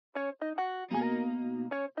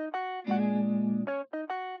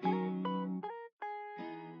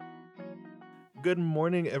Good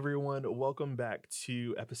morning, everyone. Welcome back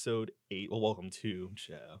to episode 8. Well, welcome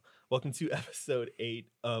to episode 8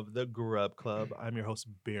 of the Grub Club. I'm your host,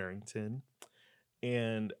 Barrington,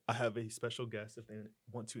 and I have a special guest if they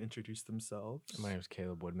want to introduce themselves. My name is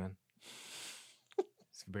Caleb Woodman.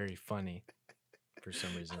 It's very funny for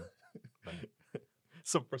some reason. But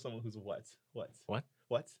So for someone who's what?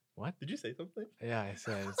 What? Did you say something? Yeah, I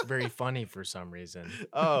said it's very funny for some reason.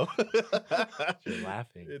 Oh. You're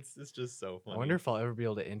laughing. It's just so funny. I wonder if I'll ever be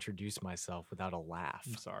able to introduce myself without a laugh.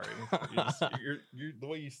 I'm sorry. You're the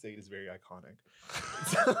way you say it is very iconic.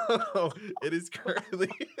 So it's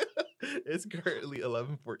currently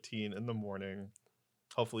 11:14 in the morning.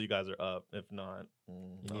 Hopefully you guys are up. If not,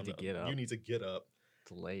 You need to get up. You need to get up.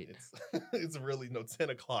 It's late. It's really 10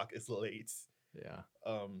 o'clock. It's late. Yeah.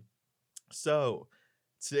 So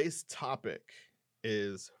today's topic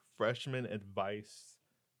is freshman advice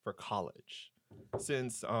for college.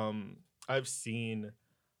 Since I've seen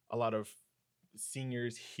a lot of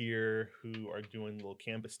seniors here who are doing little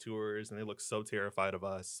campus tours and they look so terrified of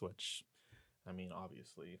us, which, I mean,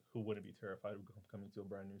 obviously, who wouldn't be terrified of coming to a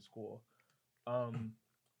brand new school?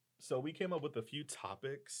 So we came up with a few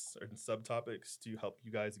topics or subtopics to help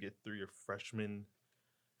you guys get through your freshman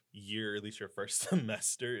year, at least your first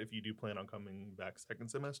semester, if you do plan on coming back second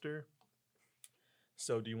semester.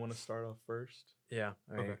 So do you want to start off first? Yeah.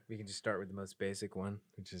 Okay. We can just start with the most basic one,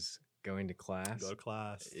 which is going to class. Go to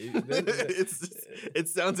class. It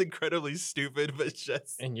sounds incredibly stupid, but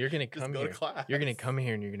just And you're gonna come go here. to class. You're gonna come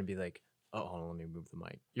here and you're gonna be like, oh, hold on, let me move the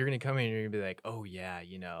mic. You're gonna come here and you're gonna be like, oh yeah,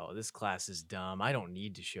 this class is dumb. I don't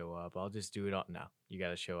need to show up. I'll just do it all. No, you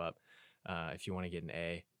gotta show up if you want to get an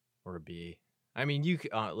A or a B. I mean, you.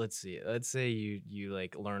 Let's see. Let's say you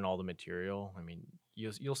like learn all the material. I mean,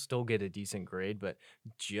 you'll still get a decent grade, but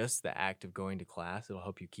just the act of going to class, it'll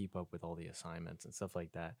help you keep up with all the assignments and stuff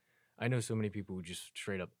like that. I know so many people who just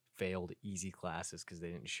straight up failed easy classes because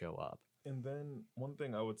they didn't show up. And then one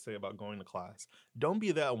thing I would say about going to class, don't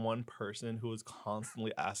be that one person who is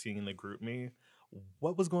constantly asking in the group me,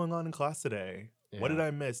 what was going on in class today? Yeah. What did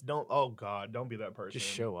I miss? Don't be that person. Just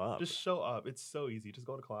show up. Just show up. It's so easy. Just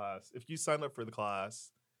go to class. If you sign up for the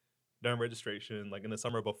class during registration, like in the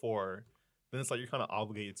summer before, then it's like you're kind of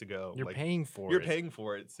obligated to go. You're like, paying for it. You're paying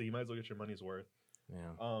for it, so you might as well get your money's worth.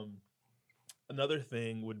 Yeah. Another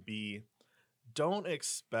thing would be, don't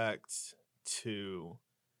expect to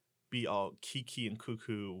be all kiki and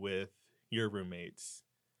cuckoo with your roommates,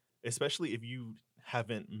 especially if you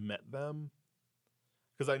haven't met them.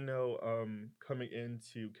 Because I know coming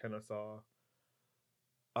into Kennesaw,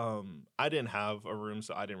 I didn't have a room,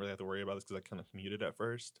 so I didn't really have to worry about this because I kind of commuted at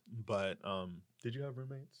first. But did you have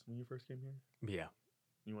roommates when you first came here? Yeah.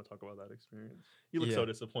 You want to talk about that experience? You look Yeah. so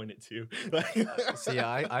disappointed too. See,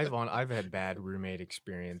 I've had bad roommate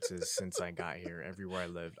experiences since I got here. Everywhere I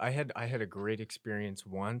lived, I had a great experience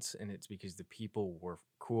once, and it's because the people were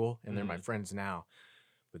cool and they're my friends now,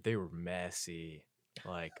 but they were messy.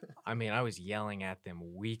 Like, I mean, I was yelling at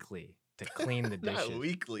them weekly to clean the dishes. Not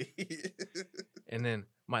weekly. And then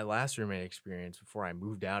my last roommate experience before I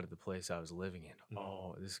moved out of the place I was living in.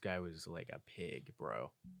 Oh, this guy was like a pig,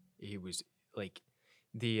 bro. He was like,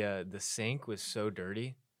 the sink was so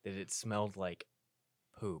dirty that it smelled like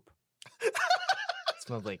poop. It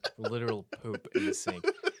smelled like literal poop in the sink.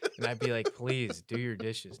 And I'd be like, please do your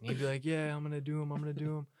dishes. And he'd be like, yeah, I'm gonna do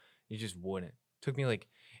them. He just wouldn't. Took me like,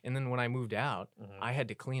 and then when I moved out, I had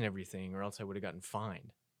to clean everything or else I would have gotten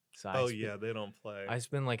fined. So yeah, they don't play. I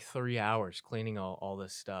spent like 3 hours cleaning all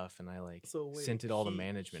this stuff, and I sent it all to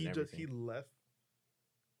management and everything. He left.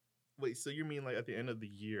 Wait, so you mean like at the end of the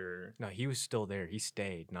year? No, he was still there. He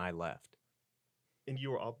stayed, and I left. And you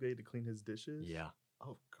were obligated to clean his dishes? Yeah.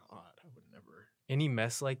 Oh God, I would never. Any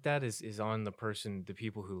mess like that is on the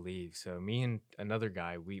people who leave. So me and another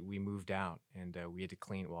guy, we moved out, and we had to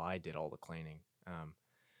clean. Well, I did all the cleaning.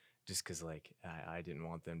 Just because like I didn't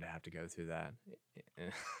want them to have to go through that,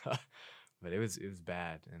 but it was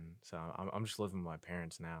bad, and so I'm just living with my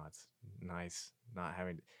parents now. It's nice not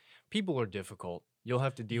having people are difficult. You'll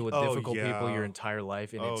have to deal with difficult people your entire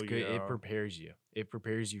life, and it's good. Yeah. It prepares you. It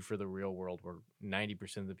prepares you for the real world, where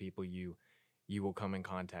 90% of the people you will come in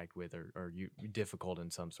contact with are you difficult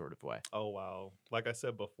in some sort of way. Oh wow! Like I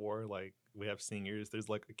said before, like we have seniors. There's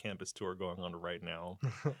like a campus tour going on right now,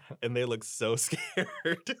 and they look so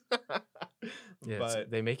scared. Yeah, but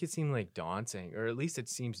they make it seem like daunting, or at least it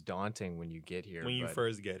seems daunting when you get here. When you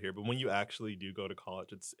first get here, but when you actually do go to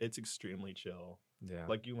college, it's extremely chill. Yeah,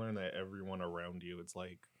 like you learn that everyone around you, it's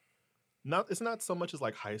like it's not so much as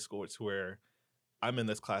like high school. It's where I'm in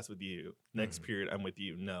this class with you. Next period, I'm with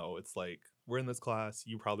you. No, it's like we're in this class.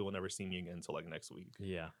 You probably will never see me again until like next week.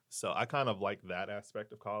 Yeah. So I kind of like that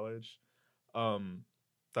aspect of college. Um,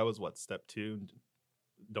 that was what, step 2.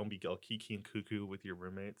 Don't be all kiki and cuckoo with your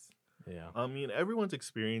roommates. Yeah. I mean, everyone's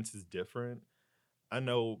experience is different. I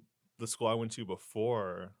know the school I went to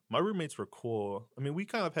before, my roommates were cool. I mean, we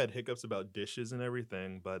kind of had hiccups about dishes and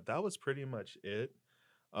everything, but that was pretty much it.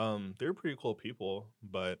 They were pretty cool people,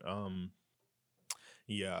 but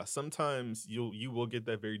yeah, sometimes you will get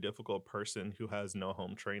that very difficult person who has no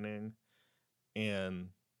home training, and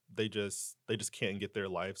they just can't get their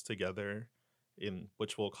lives together, in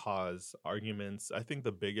which will cause arguments. I think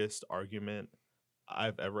the biggest argument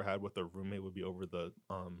I've ever had with a roommate would be over the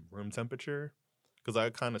room temperature, because I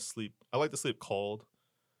like to sleep cold.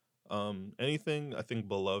 Anything I think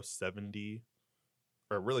below 70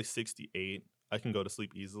 or really 68, I can go to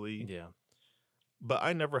sleep easily. Yeah. But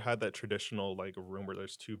I never had that traditional like room where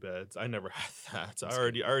there's 2 beds. I never had that. That's I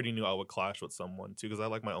already knew I would clash with someone too, because I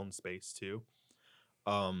like my own space too.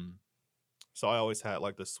 Um, so I always had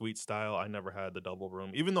like the suite style. I never had the double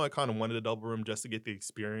room, even though I kind of wanted a double room just to get the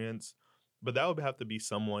experience. But that would have to be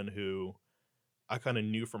someone who I kind of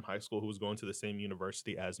knew from high school, who was going to the same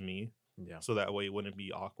university as me. Yeah. So that way it wouldn't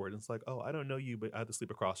be awkward. It's like, oh, I don't know you, but I have to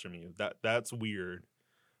sleep across from you. That's weird.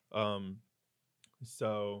 Um,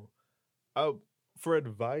 so I, for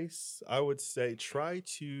advice, I would say try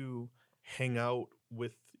to hang out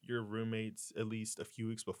with your roommates at least a few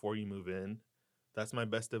weeks before you move in. That's my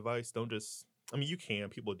best advice. Don't just, I mean, you can,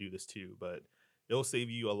 people do this too, but it'll save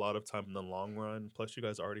you a lot of time in the long run. Plus, you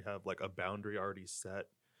guys already have like a boundary already set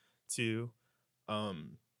too.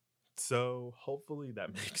 Um, so hopefully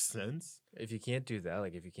that makes sense. If you can't do that,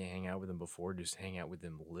 like if you can't hang out with them before, just hang out with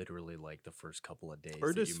them literally like the first couple of days Or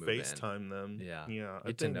that just you move in. FaceTime them. Yeah. Yeah. I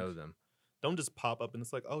Get to think know them. don't just pop up and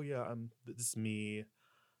it's like, oh yeah, this is me.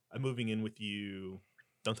 I'm moving in with you.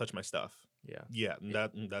 Don't touch my stuff. Yeah. Yeah,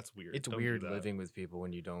 that's weird. It's Don't do weird that. living with people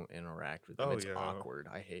when you don't interact with them. Oh, It's yeah. awkward.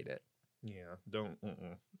 I hate it. Yeah, don't.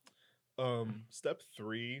 Step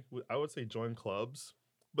 3, I would say join clubs,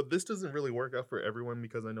 but this doesn't really work out for everyone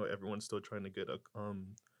because I know everyone's still trying to get a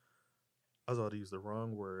I was about to use the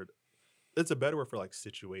wrong word. It's a better word for like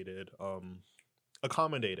situated,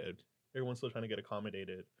 accommodated. Everyone's still trying to get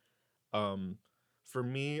accommodated. Um, for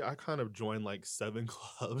me, I kind of joined like 7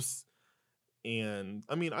 clubs, and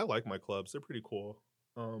I mean, I like my clubs. They're pretty cool.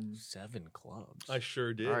 7 clubs. I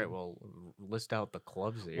sure did. All right, well, list out the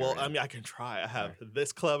clubs that you're Well, in. I mean, I can try. I have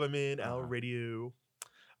this club I'm in, Our Uh-huh. Radio.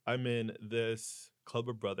 I'm in this Club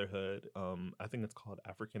of Brotherhood. I think it's called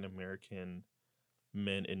African American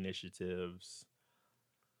Men Initiatives.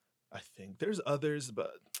 I think there's others,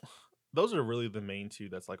 but those are really the main 2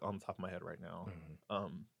 that's like on the top of my head right now.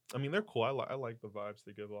 Mhm. I mean, they're cool. I like the vibes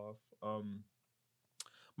they give off.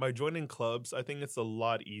 By joining clubs, I think it's a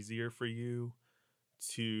lot easier for you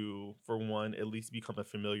to, for one, at least become a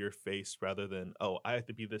familiar face rather than, oh, I have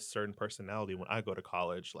to be this certain personality when I go to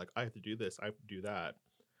college. Like, I have to do this, I have to do that.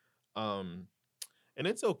 And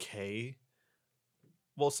it's okay.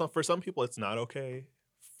 Well, for some people, it's not okay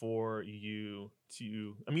for you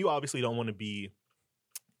to, I mean, you obviously don't want to be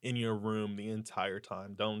in your room the entire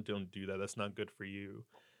time. Don't do that. That's not good for you.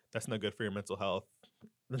 That's not good for your mental health.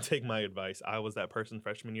 Then take my advice. I was that person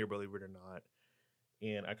freshman year, believe it or not.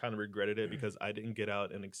 And I kind of regretted it because I didn't get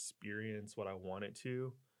out and experience what I wanted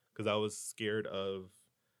to, because I was scared of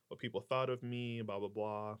what people thought of me, blah, blah,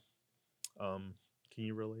 blah. Can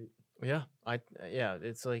you relate? Yeah,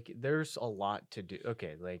 it's like there's a lot to do.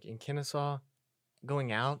 Okay, like in Kennesaw,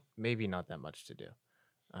 going out, maybe not that much to do.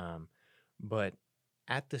 But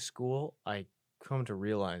at the school, I come to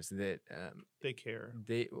realize that They care.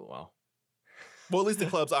 well, at least the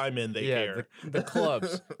clubs I'm in, they care. the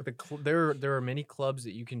clubs, there are many clubs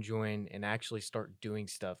that you can join and actually start doing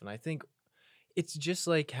stuff. And I think it's just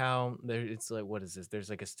like how it's like, what is this? There's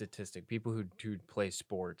like a statistic. People who play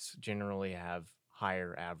sports generally have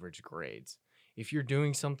higher average grades. If you're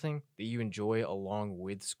doing something that you enjoy along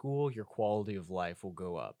with school, your quality of life will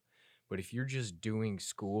go up. But if you're just doing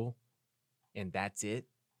school and that's it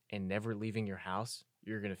and never leaving your house,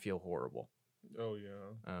 you're going to feel horrible. Oh,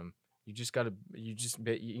 yeah.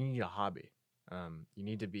 You need a hobby. You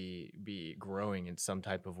need to be growing in some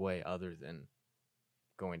type of way other than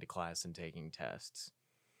going to class and taking tests.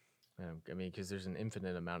 I mean, because there's an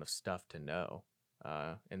infinite amount of stuff to know.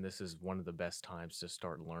 And this is one of the best times to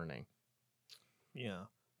start learning. Yeah.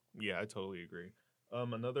 Yeah, I totally agree.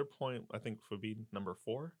 Another point I think would be number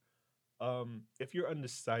 4. If you're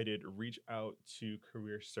undecided, reach out to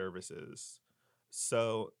career services.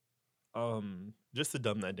 So, just to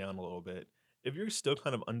dumb that down a little bit, if you're still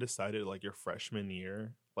kind of undecided, like your freshman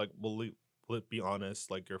year, like will it be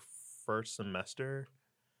honest, like your first semester,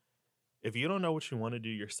 if you don't know what you want to do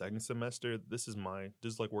your second semester, this is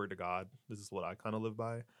like word to God. This is what I kind of live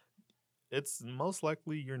by. It's most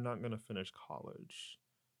likely you're not gonna finish college.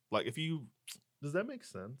 Like if you does that make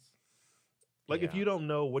sense? Like if Yeah. you don't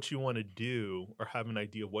know what you want to do or have an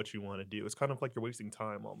idea of what you want to do, it's kind of like you're wasting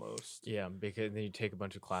time almost. Yeah, because then you take a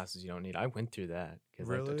bunch of classes you don't need. I went through that because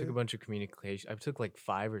I took a Really? bunch of communication. I took like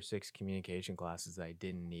 5 or 6 communication classes that I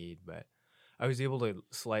didn't need, but I was able to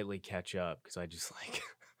slightly catch up because I just like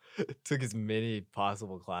took as many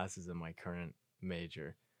possible classes in my current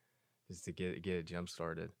major just to get it jump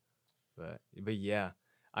started. But yeah,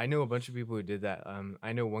 I know a bunch of people who did that.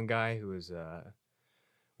 I know one guy who was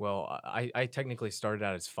well, I technically started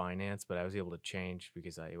out as finance, but I was able to change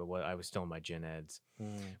because I was still in my gen eds.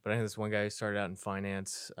 Mm, But I know this one guy who started out in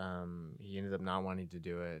finance. He ended up not wanting to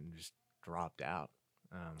do it and just dropped out.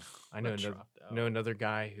 I I dropped know out. another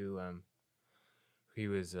guy who he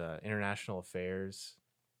was international affairs,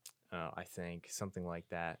 I think something like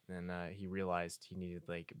that. And he realized he needed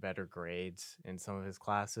like better grades in some of his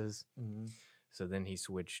classes, Mhm. so then he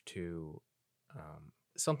switched to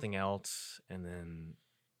something else, and then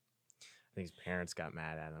I think his parents got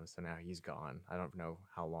mad at him, so now he's gone. I don't know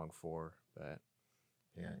how long for, but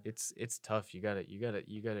yeah, Mm. it's tough. You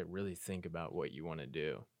gotta really think about what you want to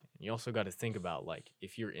do. You also got to think about like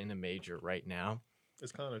if you're in a major right now,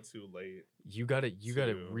 It's kind of too late you gotta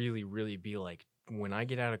to. really be like, when I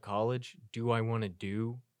get out of college, do I want to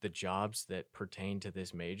do the jobs that pertain to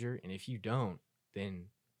this major? And if you don't, then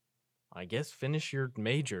I guess finish your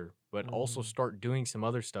major, but also Mhm. start doing some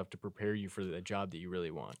other stuff to prepare you for the job that you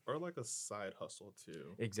really want. Or like a side hustle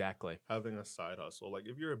too. Exactly. Having a side hustle. Like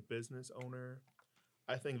if you're a business owner,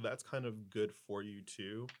 I think that's kind of good for you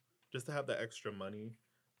too, just to have that extra money.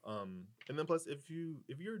 And then plus if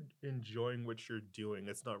you're enjoying what you're doing,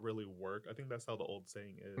 it's not really work. I think that's how the old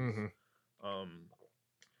saying is. Hmm. Um,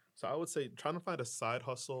 so I would say trying to find a side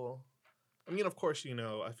hustle. I mean, of course,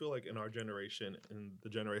 I feel like in our generation and the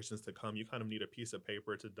generations to come, you kind of need a piece of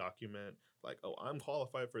paper to document, like, oh, I'm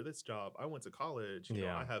qualified for this job. I went to college.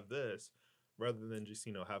 Yeah. I have this, rather than just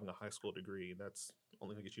having a high school degree. That's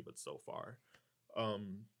only gonna get you but so far.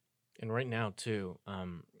 Um, And right now too,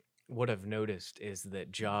 what I've noticed is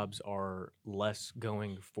that jobs are less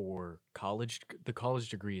going for college. The college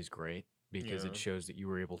degree is great because it yeah, shows that you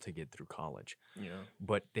were able to get through college, yeah,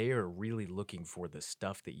 but they are really looking for the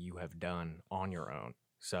stuff that you have done on your own.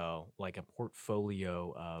 So, like a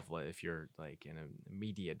portfolio of, like, if you're like in a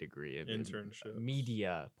media degree, a internships.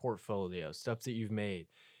 media portfolio, stuff that you've made.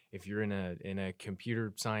 If you're in a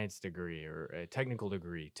computer science degree or a technical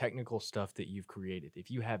degree, technical stuff that you've created, if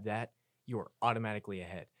you have that, you are automatically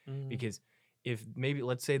ahead. Mm, Because if maybe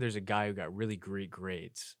let's say there's a guy who got really great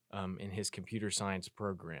grades in his computer science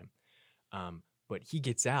program, but he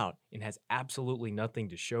gets out and has absolutely nothing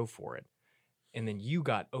to show for it. And then you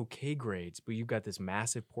got okay grades, but you've got this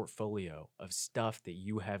massive portfolio of stuff that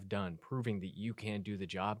you have done, proving that you can do the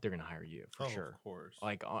job. They're gonna hire you for oh, of sure. course.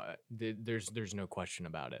 Like there's no question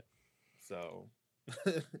about it. So,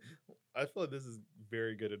 I feel like this is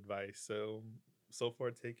very good advice. So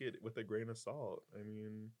far, take it with a grain of salt. I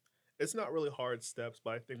mean, it's not really hard steps,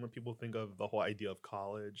 but I think when people think of the whole idea of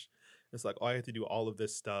college, it's like, oh, I have to do all of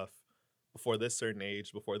this stuff before this certain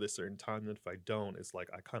age, before this certain time. And if I don't, it's like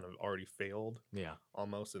I kind of already failed Yeah.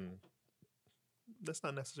 almost. And that's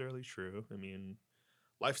not necessarily true. I mean,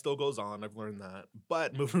 life still goes on. I've learned that.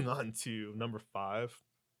 But moving on to number 5.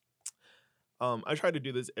 I try to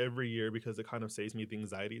do this every year because it kind of saves me the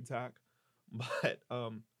anxiety attack. But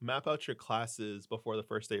map out your classes before the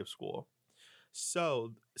first day of school.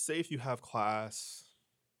 So, say if you have class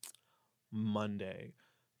Monday,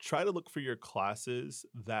 try to look for your classes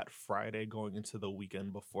that Friday going into the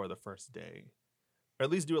weekend before the first day. Or at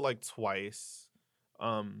least do it like twice.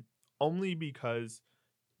 Um, Only because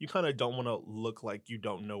you kind of don't want to look like you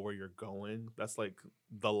don't know where you're going. That's like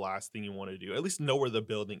the last thing you want to do. At least know where the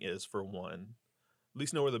building is for one. At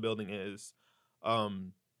least know where the building is.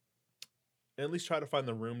 Um, and at least try to find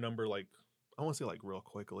the room number. Like, I want to say like real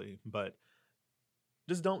quickly, but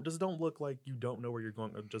just don't look like you don't know where you're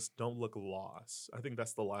going, or just don't look lost. I think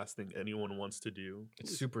that's the last thing anyone wants to do.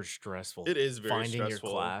 It's super stressful It is very finding your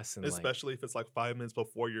stressful, class and like, especially if it's like 5 minutes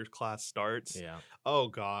before your class starts. yeah. Oh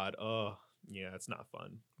God, yeah, it's not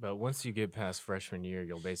fun. But once you get past freshman year,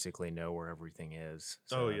 you'll basically know where everything is.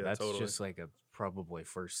 Oh So yeah, that's totally. just like a probably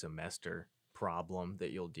first semester problem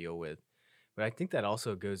that you'll deal with. But I think that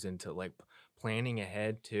also goes into like planning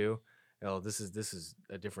ahead too. Oh, this is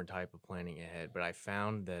a different type of planning ahead. But I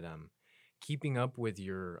found that keeping up with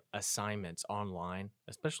your assignments online,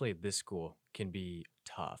 especially at this school, can be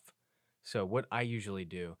tough. So what I usually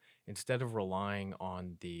do instead of relying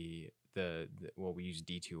on the well, we use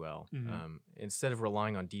D2L. Mhm. Instead of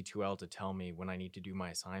relying on D2L to tell me when I need to do my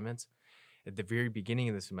assignments, at the very beginning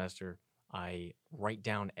of the semester, I write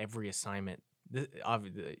down every assignment.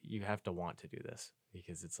 You have to want to do this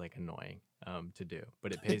because it's like annoying to do,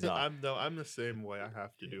 but it pays off. I'm the same way. I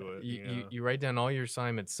have to do it. Yeah. You write down all your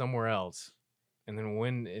assignments somewhere else, and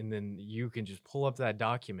then you can just pull up that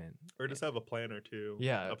document. Or just have a planner too.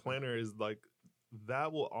 Yeah. A planner is like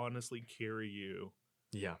that will honestly carry you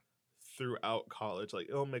Yeah. throughout college. Like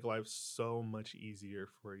it'll make life so much easier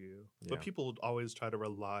for you. But Yeah. people always try to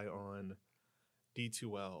rely on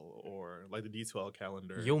D2L or like the D2L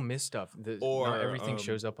calendar. You'll miss stuff. Or Not everything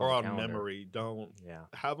shows up on or the on calendar. memory. Don't Yeah.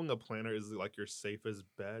 having a planner is like your safest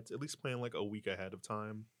bet. At least plan like a week ahead of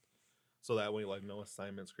time. So that way like no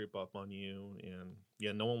assignments creep up on you. And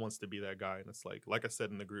yeah, no one wants to be that guy. And it's like I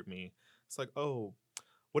said in the group me, it's like, oh,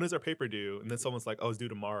 when is our paper due? And then someone's like, oh, it's due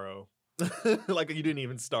tomorrow. Like you didn't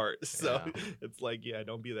even start. So Yeah. it's like, yeah,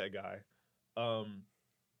 don't be that guy.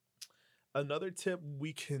 Another tip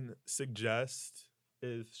we can suggest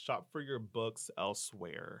is shop for your books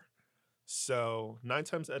elsewhere. So 9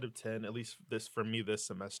 times out of 10, at least this for me this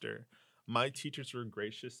semester, my teachers were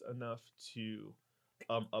gracious enough to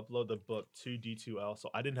upload the book to D2L, so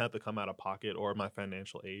I didn't have to come out of pocket or my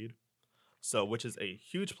financial aid. So, which is a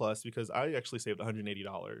huge plus because I actually saved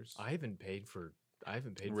 $180. I haven't paid for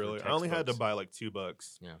Really, for I only had to textbooks. buy like 2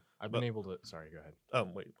 books. Yeah, I've But- been able to. Sorry, go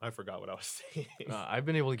ahead. Wait, I forgot what I was saying. I've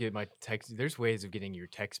been able to get my text. There's ways of getting your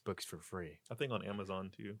textbooks for free. I think on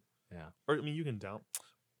Amazon too. Yeah. Or I mean, you can down.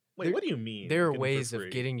 Wait, There- what do you mean? There are getting for ways of free?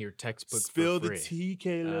 getting your textbook Spill for the free. tea,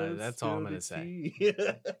 Caleb. that's all I'm Spill gonna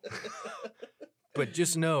the say. tea. But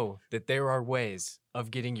just know that there are ways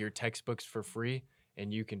of getting your textbooks for free,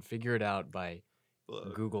 and you can figure it out by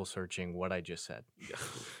Look, Google searching what I just said.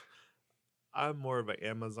 I'm more of an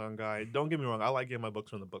Amazon guy. Don't get me wrong. I like getting my books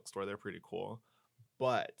from the bookstore. They're pretty cool.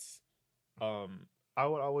 But I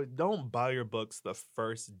would always don't buy your books the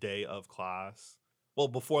first day of class. Well,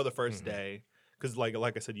 before the 1st Mhm. day, because like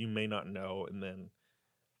I said, you may not know. And then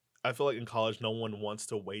I feel like in college, no one wants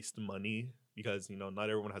to waste money because not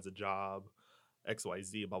everyone has a job,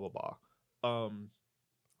 XYZ, blah blah blah.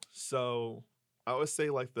 So I would say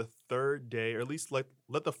like the 3rd day, or at least like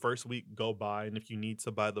let the first week go by, and if you need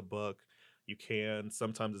to buy the book, you can.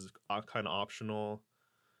 Sometimes it's kind of optional,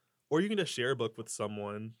 or you can just share a book with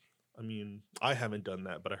someone. I mean, I haven't done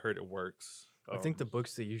that, but I heard it works. I think the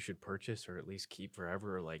books that you should purchase or at least keep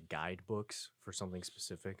forever are like guidebooks for something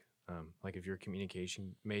specific. Like if you're a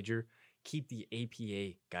communication major, keep the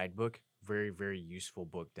APA guidebook. Very, very useful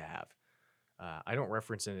book to have. I don't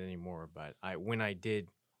reference it anymore, but when I did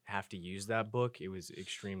have to use that book, it was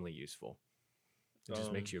extremely useful. It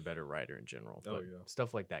just makes you a better writer in general. Oh, But yeah.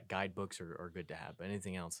 stuff like that, guidebooks are good to have. But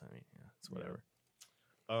anything else, I mean, yeah, it's whatever.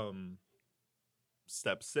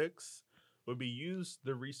 Step 6 would be use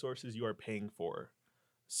the resources you are paying for.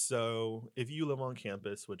 So if you live on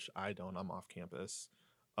campus, which I don't, I'm off campus.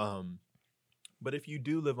 But if you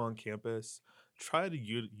do live on campus, try to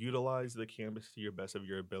utilize the campus to your best of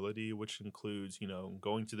your ability, which includes,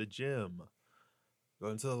 going to the gym,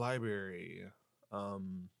 going to the library,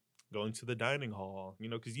 going to the dining hall,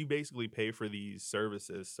 because you basically pay for these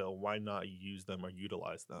services. So why not use them or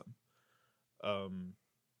utilize them?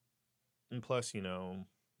 And plus,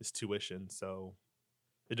 it's tuition. So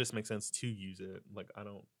it just makes sense to use it. Like, I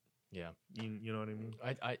don't, Yeah. you know what I mean?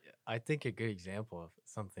 I think a good example of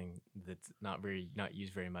something that's not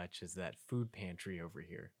used very much is that food pantry over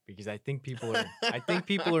here, because I think people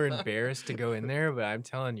are embarrassed to go in there, but I'm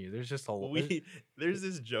telling you, there's just There's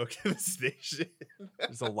this joke in the station.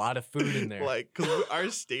 there's a lot of food in there. Like, because our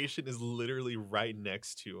station is literally right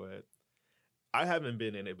next to it. I haven't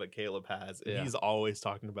been in it, but Caleb has, and Yeah. he's always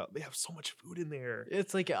talking about they have so much food in there.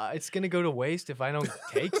 It's like it's gonna go to waste if I don't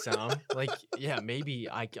take some. Like, yeah, maybe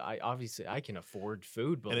I obviously I can afford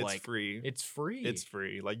food, but And it's like free. it's free. It's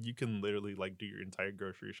free. Like you can literally like do your entire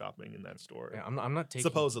grocery shopping in that store. Yeah, I'm not taking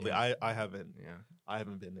Supposedly, yeah, I haven't. yeah. I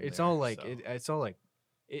haven't been. It's there, all like so. it's all like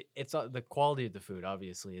it's all, the quality of the food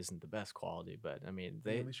obviously isn't the best quality, but I mean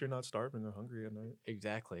At least you're not starving or hungry at night.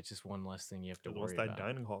 exactly. It's just one less thing you have to Because once worry that about.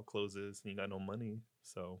 dining hall closes, you got no money.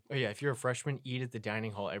 So Oh yeah, if you're a freshman, eat at the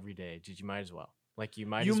dining hall every day. You might as well. Like you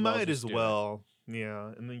might you as well might just as do it. well,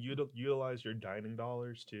 yeah. And then you utilize your dining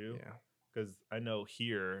dollars too. Yeah. Because I know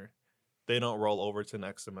here they don't roll over to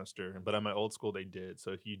next semester, but at my old school they did.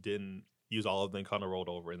 So if you didn't use all of them, kind of rolled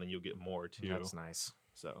over, and then you'll get more too. That's nice.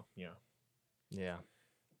 So yeah. Yeah.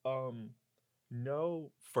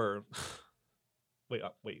 No for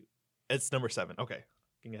wait. It's number 7. Okay,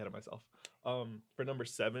 getting ahead of myself. For number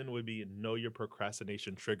 7 would be know your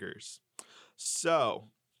procrastination triggers. So,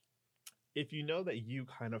 if you know that you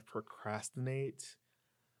kind of procrastinate,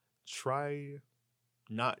 try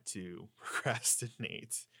not to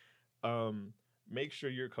procrastinate. Um, Make sure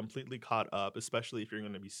you're completely caught up, especially if you're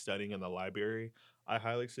going to be studying in the library. I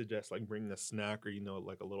highly suggest like bringing a snack or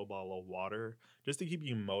like a little bottle of water just to keep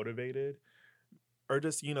you motivated, or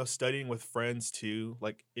just studying with friends too.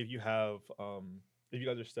 Like if you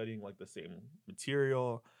guys are studying like the same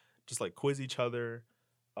material, just like quiz each other,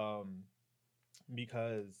 um,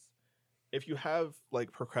 because if you have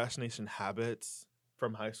like procrastination habits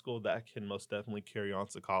from high school, that can most definitely carry on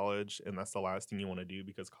to college, and that's the last thing you want to do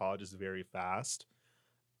because college is very fast.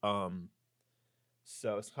 um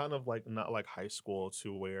so it's kind of like not like high school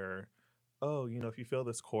to where, oh, if you fail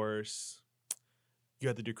this course, you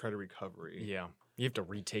have to do credit recovery. Yeah. You have to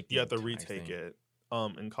retake You the have to entire retake thing. it.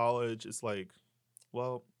 In college it's like,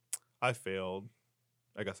 well, I failed,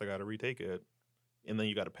 I guess I got to retake it, and then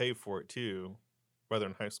you got to pay for it too. Rather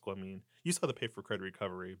in high school, I mean, you still have to pay for credit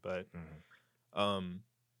recovery, but Mhm. um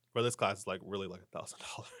for this class it's like really like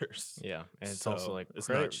 $1,000. Yeah, and it's also So like it's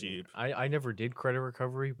not credit. cheap. I never did credit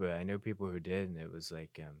recovery, but I know people who did, and it was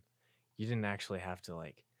like you didn't actually have to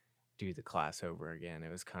like do the class over again.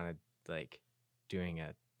 It was kind of like doing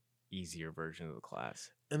a easier version of the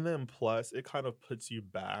class. And then plus it kind of puts you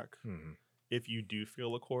back Hmm. if you do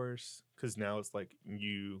fail a course, because now it's like,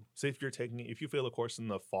 you say if you fail a course in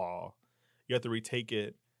the fall, you have to retake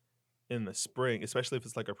it in the spring, especially if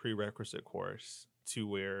it's like a prerequisite course, to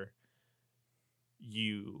where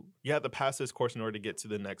you have to pass this course in order to get to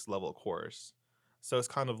the next level course. So it's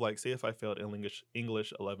kind of like, say if I failed English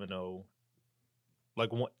 11.0,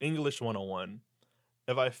 like English 101,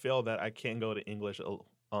 if I fail that, I can't go to English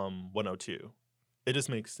 102. It just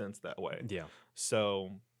makes sense that way. Yeah,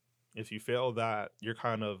 So if you fail that, you're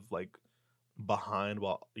kind of like behind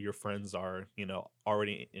while your friends are,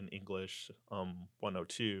 already in English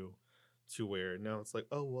 102, to where now it's like,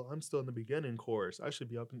 oh, well, I'm still in the beginning course. I should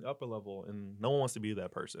be up in the upper level, and no one wants to be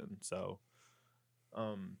that person. So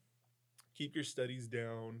um keep your studies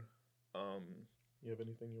down. Um you have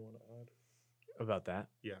anything you want to add? about that.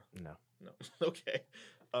 Yeah. No. No. Okay.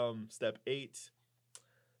 Step 8,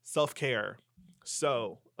 self-care.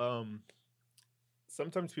 So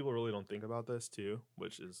sometimes people really don't think about this too,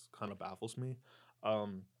 which is kind of baffles me.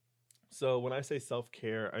 Um, so when I say self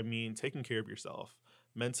care, I mean taking care of yourself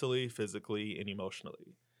mentally, physically, and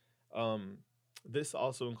emotionally. Um, this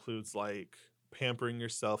also includes like pampering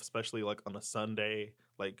yourself, especially like on a Sunday,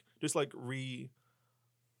 like just like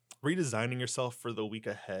redesigning yourself for the week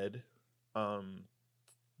ahead. Um,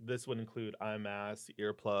 this would include eye masks,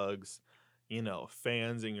 earplugs,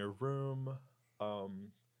 fans in your room, um,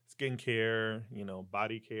 skincare,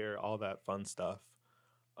 body care, all that fun stuff.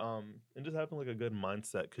 And just having like a good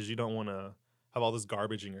mindset, because you don't want to have all this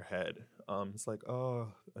garbage in your head. It's like, oh,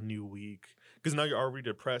 a new week, because now you're already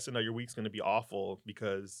depressed, and now your week's going to be awful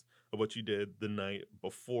because of what you did the night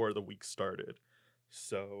before the week started.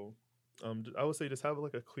 So, I would say just have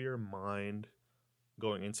like a clear mind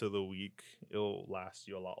going into the week. It'll last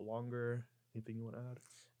you a lot longer. Anything you want to add?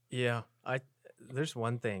 Yeah, I there's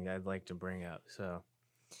one thing I'd like to bring up. So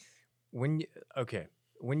when you, okay,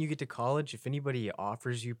 when you get to college, if anybody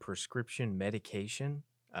offers you prescription medication,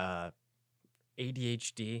 uh,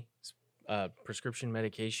 ADHD prescription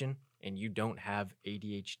medication, and you don't have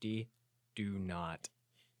ADHD, do not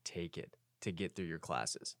take it to get through your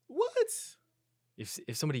classes. What? If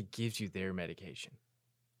somebody gives you their medication,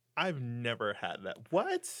 I've never had that.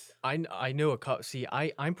 What? I know see,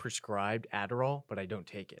 I'm prescribed Adderall, but I don't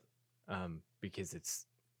take it because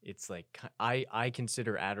it's like I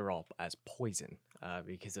consider Adderall as poison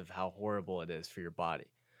because of how horrible it is for your body.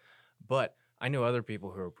 But I know other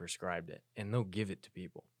people who are prescribed it, and they'll give it to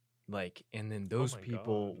people. Like, and then Oh those my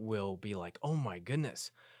people god. will be like, "Oh my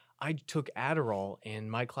goodness, I took Adderall and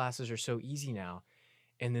my classes are so easy now."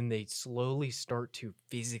 And then they slowly start to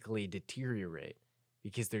physically deteriorate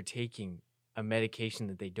because they're taking a medication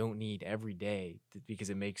that they don't need every day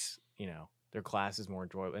because it makes, their classes more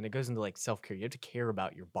enjoyable. And it goes into like self-care. You have to care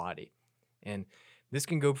about your body. And this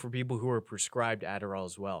can go for people who are prescribed Adderall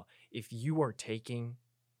as well. If you are taking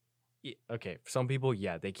okay, for some people,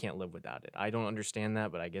 yeah, they can't live without it. I don't understand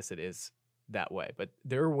that, but I guess it is that way. But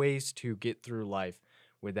there are ways to get through life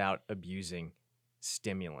without abusing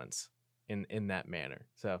stimulants in that manner.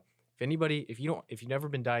 So if you've never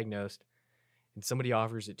been diagnosed and somebody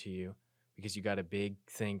offers it to you because you got a big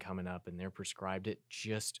thing coming up and they're prescribed it,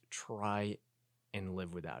 just try and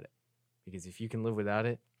live without it. Because if you can live without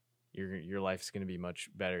it, your life's going to be much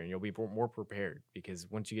better and you'll be more prepared, because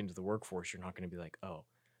once you get into the workforce, you're not going to be like, oh,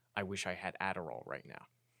 I wish I had Adderall right now.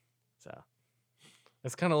 So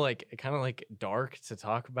it's kind of like dark to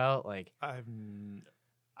talk about. Like I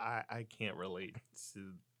can't relate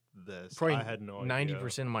to this. probably I had no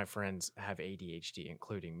 90% of my friends have ADHD,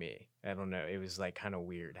 including me. I don't know. It was like kind of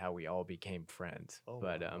weird how we all became friends. Oh,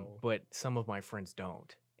 but wow. but some of my friends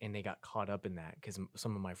don't, and they got caught up in that because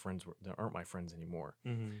some of my friends that aren't my friends anymore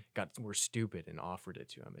were stupid and offered it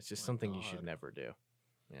to them. It's just something you should never do.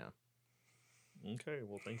 Yeah. Okay,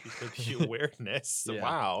 well, thank you for the awareness. Yeah.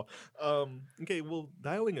 Wow. Okay, well,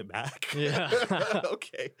 dialing it back. Yeah.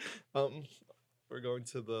 Okay. We're going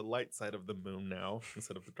to the light side of the moon now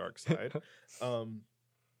instead of the dark side.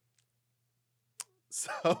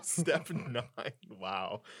 So step 9.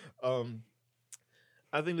 Wow.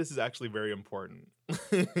 I think this is actually very important.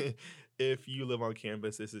 If you live on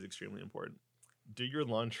campus, this is extremely important. Do your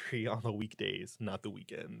laundry on the weekdays, not the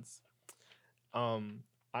weekends.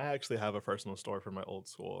 I actually have a personal story from my old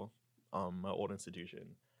school, my old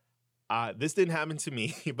institution. This didn't happen to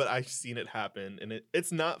me, but I've seen it happen, and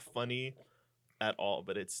it's not funny at all,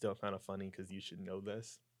 but it's still kind of funny because you should know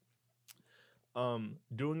this.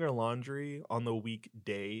 Doing your laundry on the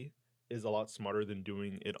weekday is a lot smarter than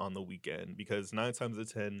doing it on the weekend, because 9 times out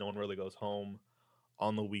of 10, no one really goes home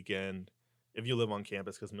on the weekend if you live on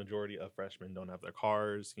campus, because majority of freshmen don't have their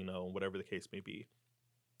cars, whatever the case may be.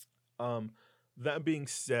 That being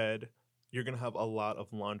said, you're going to have a lot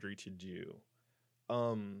of laundry to do. So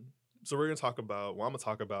I'm going to talk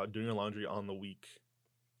about doing your laundry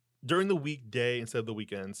during the weekday instead of the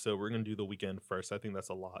weekend. So we're going to do the weekend first. I think that's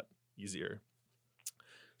a lot easier.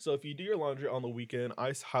 So if you do your laundry on the weekend,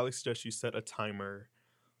 I highly suggest you set a timer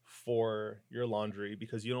for your laundry,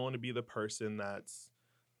 because you don't want to be the person that's,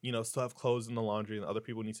 still have clothes in the laundry and other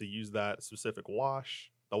people need to use that specific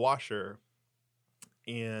washer.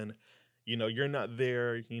 And, you're not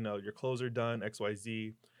there, your clothes are done,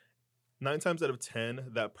 XYZ. 9 times out of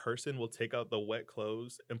 10, that person will take out the wet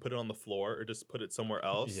clothes and put it on the floor or just put it somewhere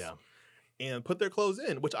else. Yeah. And put their clothes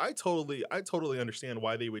in, which I totally understand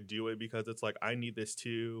why they would do it, because it's like, I need this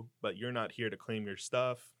too, but you're not here to claim your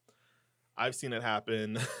stuff. I've seen it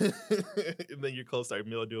happen. And then your clothes start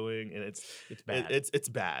mildewing, and it's bad. It's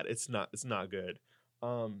bad. It's not good.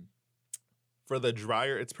 For the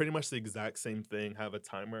dryer, it's pretty much the exact same thing. Have a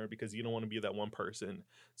timer, because you don't want to be that one person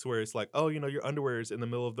to where it's like, oh, your underwear is in the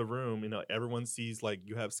middle of the room. Everyone sees like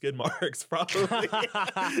you have skid marks probably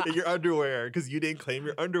in your underwear because you didn't claim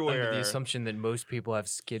your underwear. Under the assumption that most people have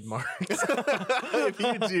skid marks. If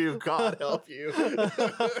you do, God help you.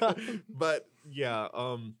 But yeah,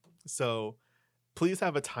 so please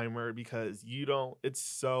have a timer, because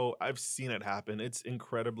I've seen it happen. It's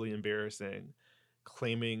incredibly embarrassing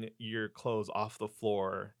claiming your clothes off the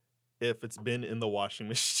floor if it's been in the washing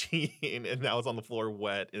machine and now it's on the floor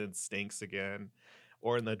wet and it stinks again,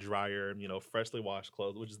 or in the dryer, freshly washed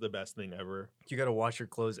clothes, which is the best thing ever. You got to wash your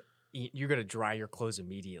clothes. You got to dry your clothes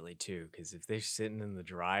immediately too, because if they're sitting in the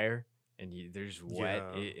dryer and there's wet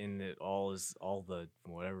and all the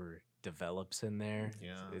whatever develops in there,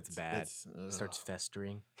 it's bad. It starts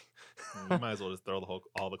festering. You might as well just throw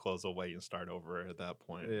all the clothes away and start over at that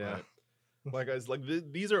point. Yeah. But, guys,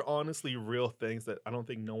 these are honestly real things that I don't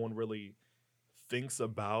think no one really thinks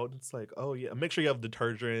about. It's like, oh yeah, make sure you have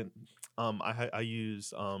detergent. I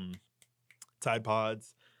use Tide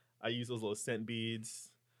Pods. I use those little scent beads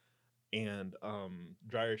and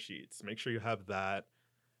dryer sheets. Make sure you have that.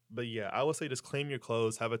 But yeah, I would say just claim your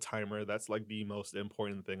clothes, have a timer. That's like the most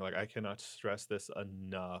important thing. Like, I cannot stress this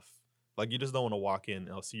enough. Like, you just don't want to walk in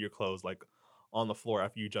and see your clothes like on the floor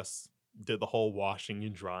after you just did the whole washing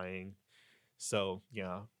and drying. So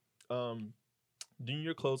yeah, doing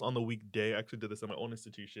your clothes on the weekday, I actually did this at my own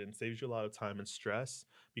institution, saves you a lot of time and stress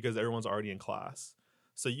because everyone's already in class.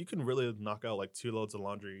 So you can really knock out like 2 loads of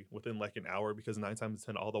laundry within like an hour, because 9 times out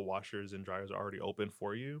of 10, all the washers and dryers are already open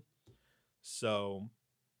for you. So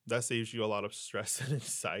that saves you a lot of stress and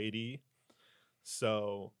anxiety.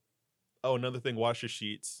 So, another thing, wash your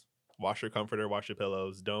sheets, wash your comforter, wash your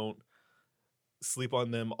pillows. Don't sleep on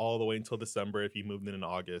them all the way until December if you moved in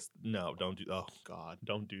August. No, don't do. Oh God,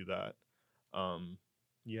 don't do that.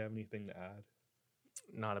 You have anything to add?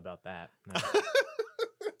 Not about that.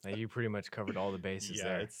 No. You pretty much covered all the bases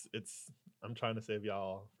there. It's. I'm trying to save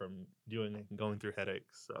y'all from going through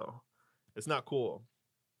headaches, so it's not cool.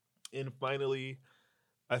 And finally,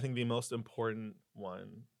 I think the most important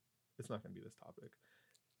one. It's not going to be this topic.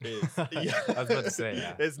 I was about to say,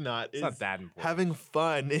 yeah. It's not that important. Having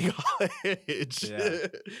fun in college. Yeah.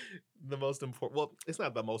 The most important. Well, it's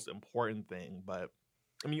not the most important thing, but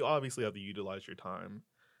I mean, you obviously have to utilize your time.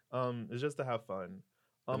 It's just to have fun.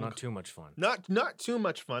 But not too much fun. Not too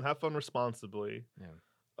much fun. Have fun responsibly. Yeah.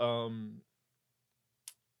 Um,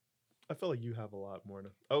 I feel like you have a lot more to.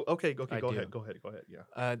 Oh, okay. Okay, I go do. ahead. Go ahead. Go ahead.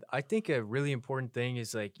 Yeah. I think a really important thing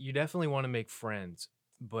is like you definitely want to make friends,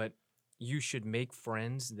 but you should make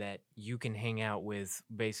friends that you can hang out with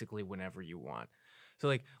basically whenever you want. So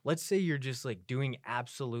like let's say you're just like doing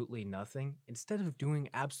absolutely nothing. Instead of doing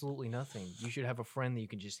absolutely nothing, you should have a friend that you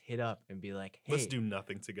can just hit up and be like, Let's "Hey, do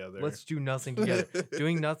nothing together. let's do nothing together."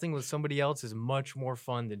 Doing nothing with somebody else is much more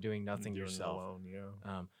fun than doing nothing Doing it yourself. alone.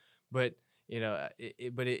 Yeah. But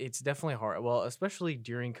it's definitely hard. Well, especially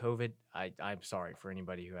during COVID. I'm sorry for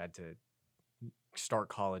anybody who had to start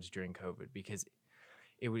college during COVID because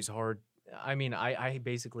it was hard. I mean, I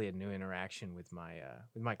basically had no interaction with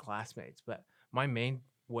my classmates, but my main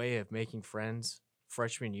way of making friends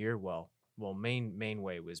freshman year, main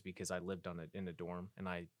way was because I lived in a dorm and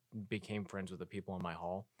I became friends with the people in my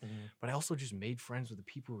hall, Mhm. but I also just made friends with the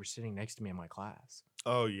people who were sitting next to me in my class.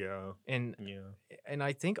 Oh yeah. And Yeah.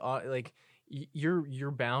 I think like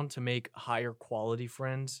you're bound to make higher quality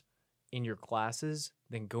friends in your classes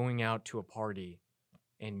than going out to a party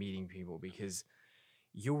and meeting people because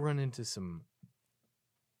you'll run into some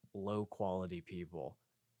low quality people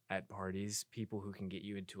at parties, people who can get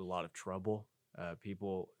you into a lot of trouble.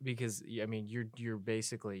 People because I mean you're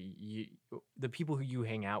basically the people who you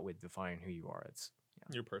hang out with define who you are. It's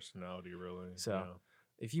Your personality, really. so Yeah.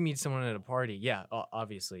 if you meet someone at a party, yeah,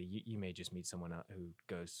 obviously you may just meet someone who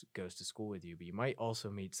goes to school with you, but you might also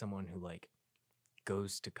meet someone who like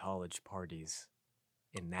goes to college parties,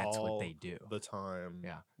 and that's what they All do. the time.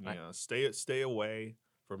 Yeah, Yeah. Stay away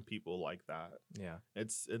from people like that. yeah,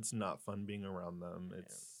 It's not fun being around them.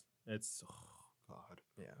 It's oh God.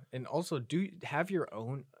 yeah. And also, do have your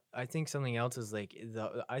own. I think something else is like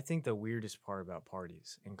I think the weirdest part about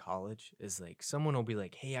parties in college is like someone will be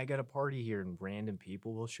like, "Hey, I got a party here," and random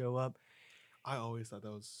people will show up. I always thought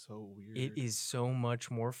that was so weird. It is so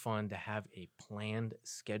much more fun to have a planned,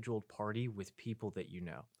 scheduled party with people that you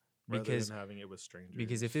know. rather Because than having it with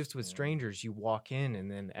strangers. if it's with Yeah. strangers, you walk in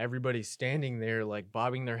and then everybody's standing there like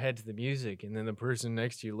bobbing their head to the music, and then the person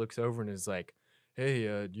next to you looks over and is like,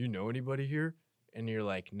 "Hey, do you know anybody here?" And you're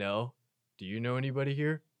like, "No." "Do you know anybody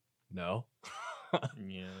here?" "No."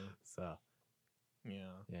 Yeah. So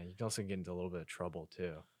Yeah. yeah, you can also get into a little bit of trouble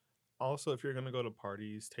too. Also, if you're gonna go to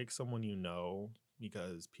parties, take someone you know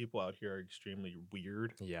because people out here are extremely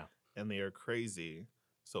weird Yeah. and they are crazy.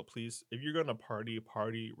 So please, if you're gonna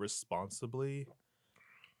party responsibly.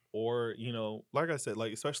 Or, like I said,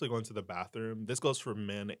 like especially going to the bathroom. This goes for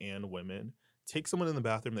men and women. Take someone in the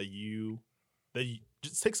bathroom that you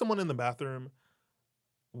just take someone in the bathroom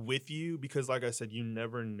with you because like I said, you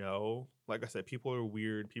never know. Like I said, people are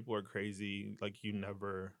weird, people are crazy. Like you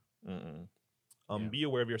never mm-mm. Yeah. Be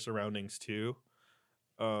aware of your surroundings too.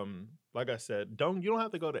 Like I said, you don't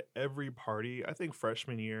have to go to every party. I think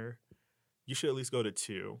freshman year, you should at least go to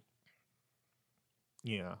 2.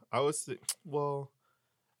 Yeah. Well,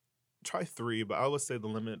 try 3, but I would say the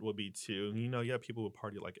limit would be 2. You have people who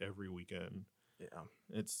party like every weekend.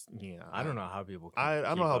 Yeah. Yeah. I don't know how people keep, I don't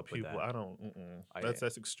keep know how up with people. that. I don't.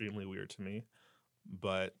 That's extremely weird to me.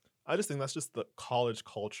 But I just think that's just the college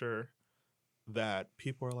culture that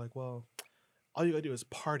people are like, well, all you gotta do is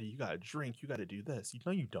party. You gotta drink. You gotta do this.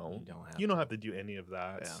 No, you don't. You don't have to do any of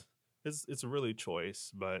that. Yeah. It's really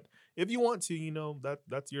choice. But if you want to,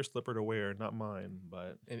 that's your slipper to wear, not mine.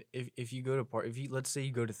 But And if you go to let's say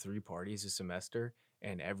you go to 3 parties a semester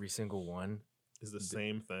and every single one it's the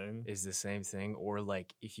same thing. is the same thing, or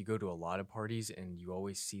like if you go to a lot of parties and you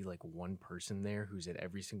always see like one person there who's at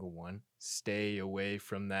every single one, stay away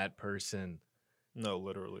from that person. No,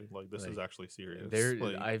 literally, like this is Like, actually serious. There's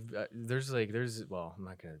well, I'm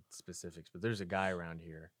not gonna specifics, but there's a guy around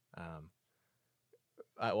here.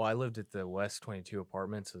 I lived at the West 22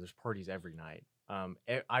 apartment, so there's parties every night.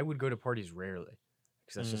 I would go to parties rarely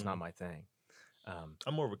because that's just not my thing.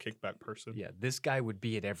 I'm more of a kickback person. Yeah, this guy would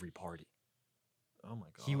be at every party. Oh my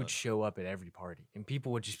God. He would show up at every party, and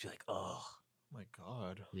people would just be like, "Oh my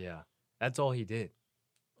God." Yeah, that's all he did.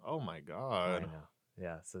 Oh my I God. know.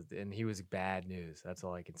 Yeah. So, and he was bad news. That's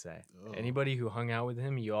all I can say. Ugh. Anybody who hung out with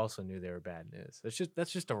him, you also knew they were bad news.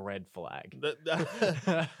 That's just a red flag.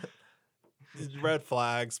 Red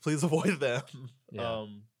flags. Please avoid them. Yeah.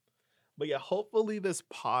 But yeah, hopefully this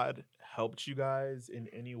pod helped you guys in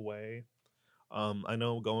any way. I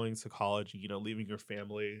know going to college, leaving your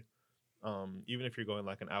family, even if you're going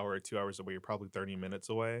like an hour or 2 hours away, you're probably 30 minutes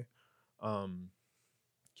away.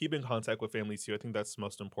 Keep in contact with family too. I think that's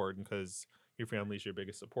most important because your family is your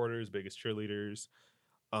biggest supporters, biggest cheerleaders.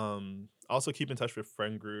 Also keep in touch with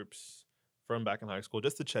friend groups from back in high school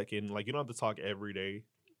just to check in. Like you don't have to talk every day.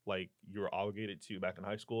 like you're obligated to back in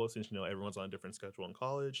high school, since everyone's on a different schedule in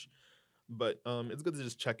college. But it's good to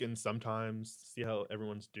just check in sometimes, see how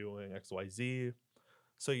everyone's doing, XYZ.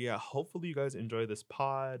 So yeah, hopefully you guys enjoy this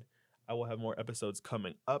pod. I will have more episodes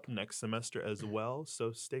coming up next semester as well.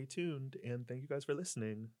 So stay tuned and thank you guys for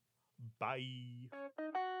listening. Bye.